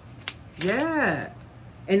want. Yeah.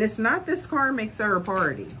 And it's not this karmic third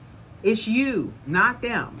party. It's you, not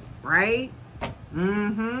them, right?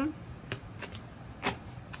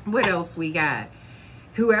 What else we got?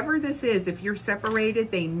 Whoever this is, if you're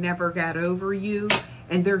separated, they never got over you.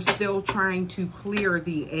 And they're still trying to clear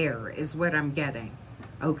the air, is what I'm getting.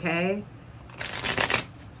 Okay?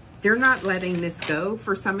 They're not letting this go.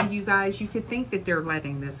 For some of you guys, you could think that they're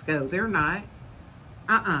letting this go. They're not.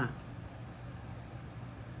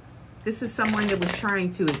 This is someone that was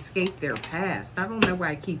trying to escape their past. I don't know why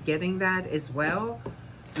I keep getting that as well.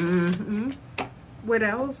 What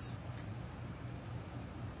else?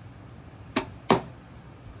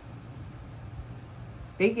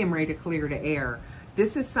 They getting ready to clear the air.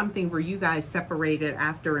 This is something where you guys separated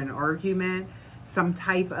after an argument, some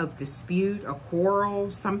type of dispute, a quarrel,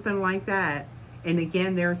 something like that. And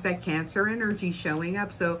again, there's that Cancer energy showing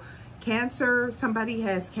up. So Cancer, somebody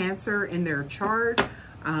has Cancer in their chart,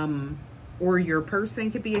 or your person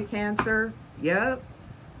could be a Cancer. Yep.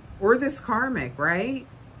 Or this karmic, right?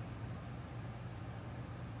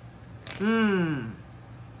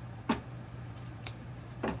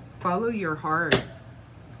 Follow your heart.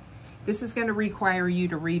 This is going to require you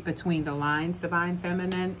to read between the lines, divine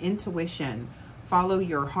feminine. Intuition. Follow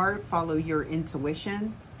your heart. Follow your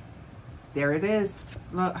intuition. There it is.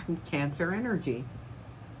 Look, Cancer energy.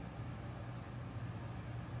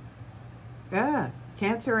 Yeah,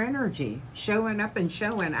 Cancer energy. Showing up and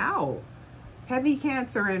showing out. Heavy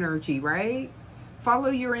Cancer energy, right? Follow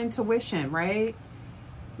your intuition, right?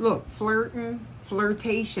 Look, flirting,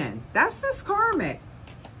 flirtation. That's this karmic.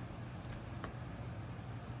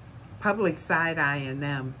 Public side-eyeing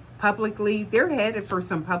them. Publicly, they're headed for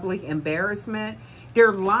some public embarrassment.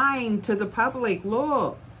 They're lying to the public.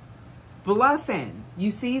 Look. Bluffing. You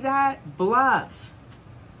see that? Bluff.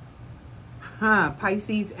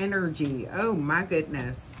 Pisces energy. Oh my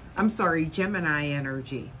goodness. I'm sorry, Gemini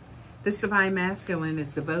energy. This divine masculine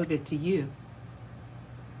is devoted to you.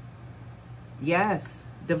 Yes.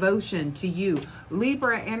 Devotion to you.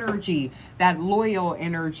 Libra energy. That loyal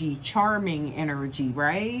energy. Charming energy,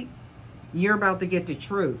 right? You're about to get the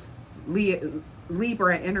truth.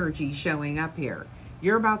 Libra energy showing up here.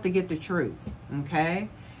 You're about to get the truth, okay?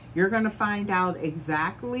 You're going to find out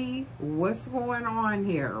exactly what's going on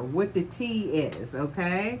here, what the tea is,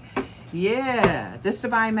 okay? Yeah, this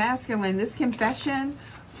divine masculine, this confession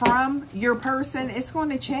from your person, it's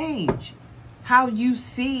going to change how you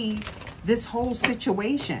see this whole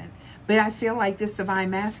situation. But I feel like this divine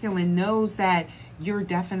masculine knows that you're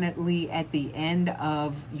definitely at the end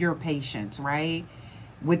of your patience, right?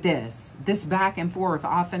 with this back and forth,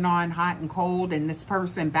 off and on, hot and cold, and this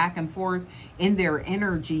person back and forth in their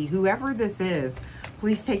energy. Whoever this is,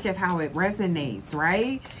 please take it how it resonates,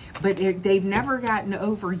 right? But they've never gotten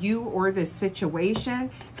over you or this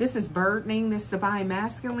situation. This is burdening this divine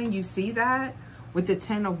masculine. You see that with the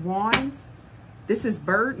 10 of Wands? This is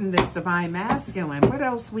burdening this divine masculine. What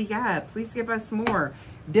else we got? Please give us more.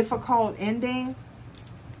 Difficult ending.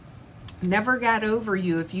 Never got over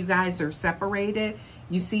you if you guys are separated.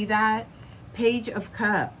 You see that? Page of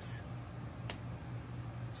Cups.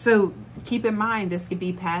 So keep in mind, this could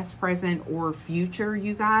be past, present, or future,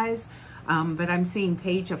 you guys. But I'm seeing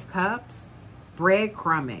Page of Cups.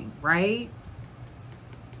 Breadcrumbing, right?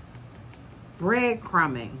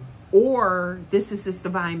 Breadcrumbing. Or this is this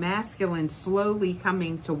divine masculine slowly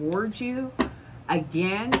coming towards you.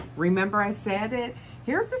 Again, remember I said it.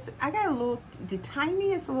 Here's this, I got the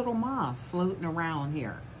tiniest little moth floating around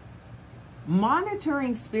here.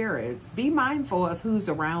 Monitoring spirits. Be mindful of who's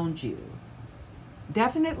around you.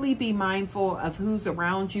 Definitely be mindful of who's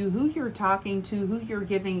around you, who you're talking to, who you're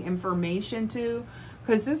giving information to.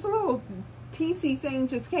 Because this little teensy thing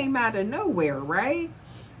just came out of nowhere, right?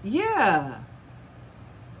 Yeah.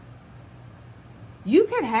 You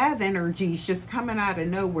could have energies just coming out of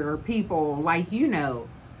nowhere. People like, you know,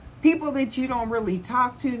 people that you don't really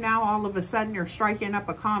talk to now, all of a sudden are striking up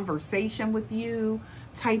a conversation with you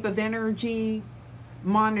type of energy.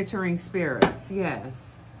 Monitoring spirits,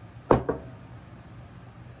 yes.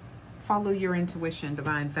 Follow your intuition,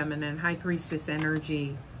 divine feminine, high priestess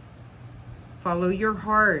energy. Follow your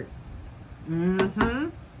heart.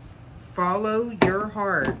 Follow your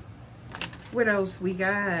heart. What else we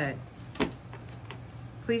got?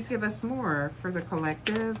 Please give us more for the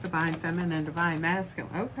collective, divine feminine, divine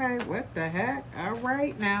masculine. Okay, what the heck? All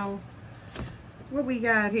right, now, what we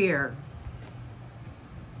got here?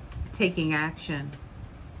 Taking action.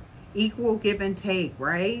 Equal give and take,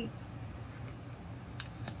 right?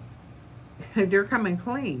 They're coming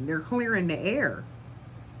clean. They're clearing the air.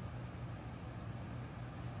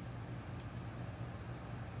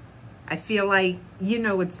 I feel like, you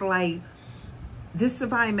know, it's like this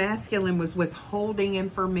divine masculine was withholding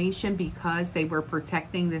information because they were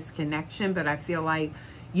protecting this connection. But I feel like,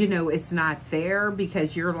 you know, it's not fair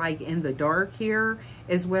because you're like in the dark here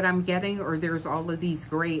is what I'm getting. Or there's all of these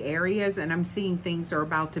gray areas and I'm seeing things are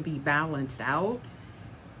about to be balanced out.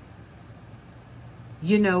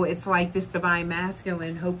 You know, it's like this divine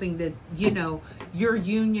masculine hoping that, you know, your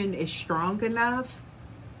union is strong enough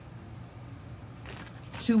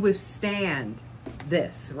to withstand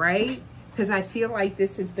this, right? Because I feel like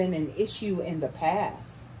this has been an issue in the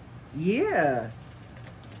past. Yeah.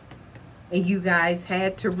 And you guys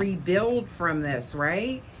had to rebuild from this,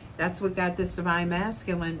 right? That's what got this divine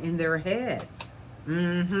masculine in their head.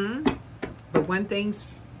 But one thing's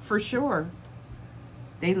for sure.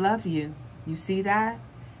 They love you. You see that?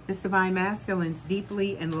 This divine masculine's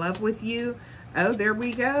deeply in love with you. Oh, there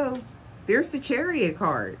we go. There's the Chariot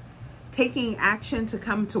card. Taking action to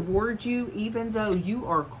come towards you, even though you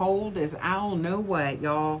are cold as I don't know what,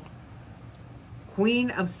 y'all. Queen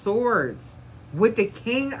of Swords with the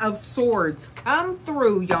King of Swords. Come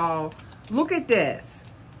through, y'all. Look at this.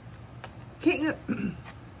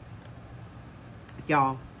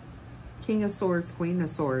 Y'all. King of Swords, Queen of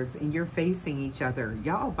Swords, and you're facing each other.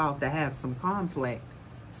 Y'all about to have some conflict,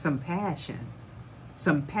 some passion,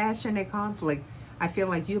 some passionate conflict. I feel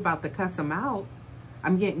like you about to cuss them out.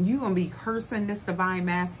 I'm getting you gonna be cursing this divine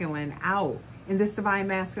masculine out, and this divine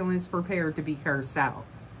masculine is prepared to be cursed out.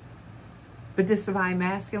 But this divine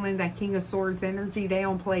masculine, that King of Swords energy, they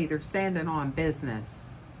don't play. They're standing on business.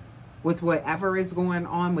 With whatever is going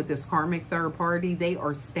on with this karmic third party, they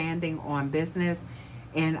are standing on business.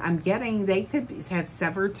 And I'm getting they could have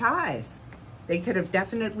severed ties. They could have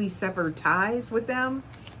definitely severed ties with them.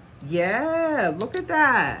 Yeah, look at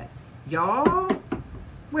that. Y'all,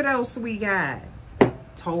 what else we got?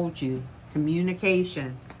 Told you.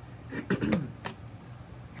 Communication.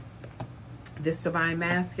 This divine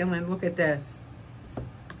masculine, look at this.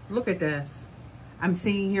 Look at this. I'm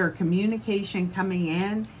seeing here communication coming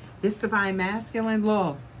in. This divine masculine,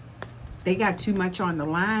 look. They got too much on the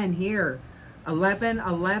line here.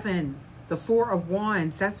 11-11, the Four of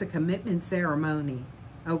Wands, that's a commitment ceremony,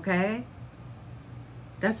 okay?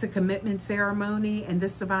 That's a commitment ceremony, and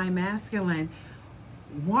this divine masculine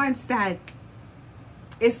wants that.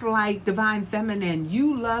 It's like divine feminine.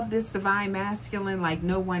 You love this divine masculine like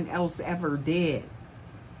no one else ever did.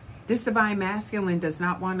 This divine masculine does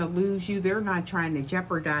not want to lose you. They're not trying to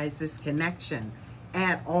jeopardize this connection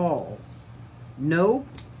at all. Nope,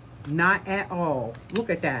 not at all.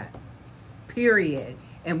 Look at that. Period.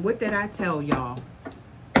 And what did I tell y'all?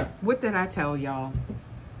 What did I tell y'all?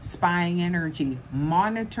 Spying energy,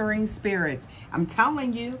 monitoring spirits. I'm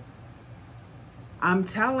telling you.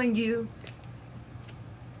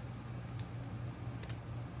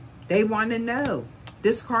 They want to know.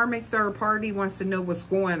 This karmic third party wants to know what's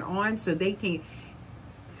going on so they can.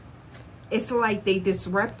 It's like they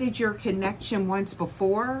disrupted your connection once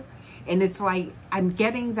before. And it's like, I'm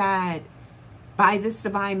getting that by this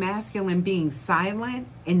divine masculine being silent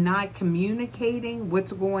and not communicating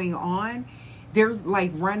what's going on. They're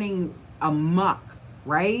like running amok,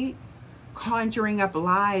 right? Conjuring up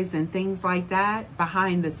lies and things like that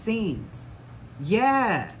behind the scenes.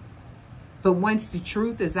 Yeah. But once the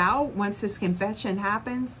truth is out, once this confession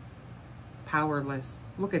happens, powerless.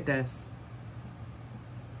 Look at this.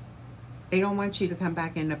 They don't want you to come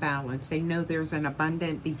back into balance. They know there's an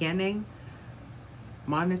abundant beginning.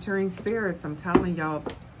 Monitoring spirits, I'm telling y'all,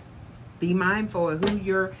 be mindful of who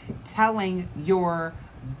you're telling your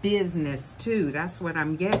business to. That's what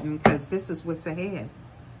I'm getting, because this is what's ahead.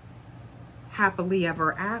 Happily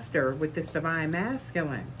ever after with this divine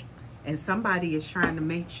masculine. And somebody is trying to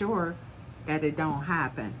make sure that it don't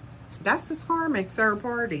happen. That's this karmic third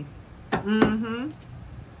party.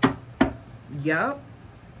 Yup.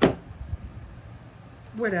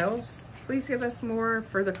 What else? Please give us more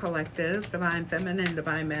for the collective. Divine feminine,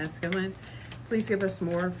 divine masculine. Please give us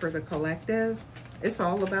more for the collective. It's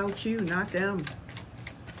all about you, not them.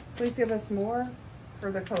 Please give us more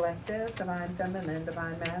for the collective. Divine feminine,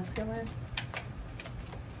 divine masculine.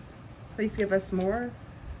 Please give us more.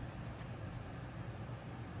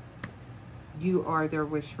 You are their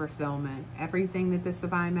wish fulfillment. Everything that this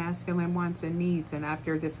divine masculine wants and needs. And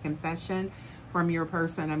after this confession from your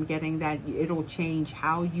person, I'm getting that it'll change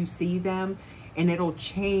how you see them. And it'll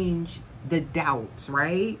change the doubts,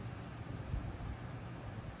 right?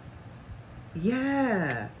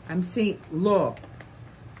 Yeah. I'm seeing, look.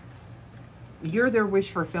 You're their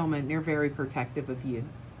wish fulfillment. They're very protective of you.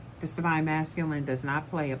 This divine masculine does not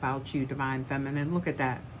play about you, divine feminine. Look at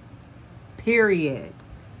that. Period.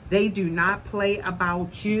 They do not play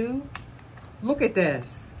about you. Look at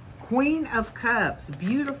this. Queen of Cups.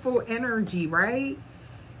 Beautiful energy, right?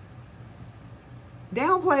 They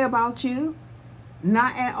don't play about you.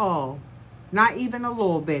 Not at all. Not even a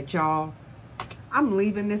little bit, y'all. I'm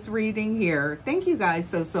leaving this reading here. Thank you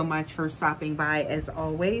guys so much for stopping by. As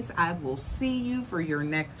always, I will see you for your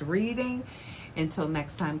next reading. Until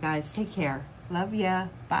next time, guys, take care. Love ya.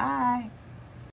 Bye.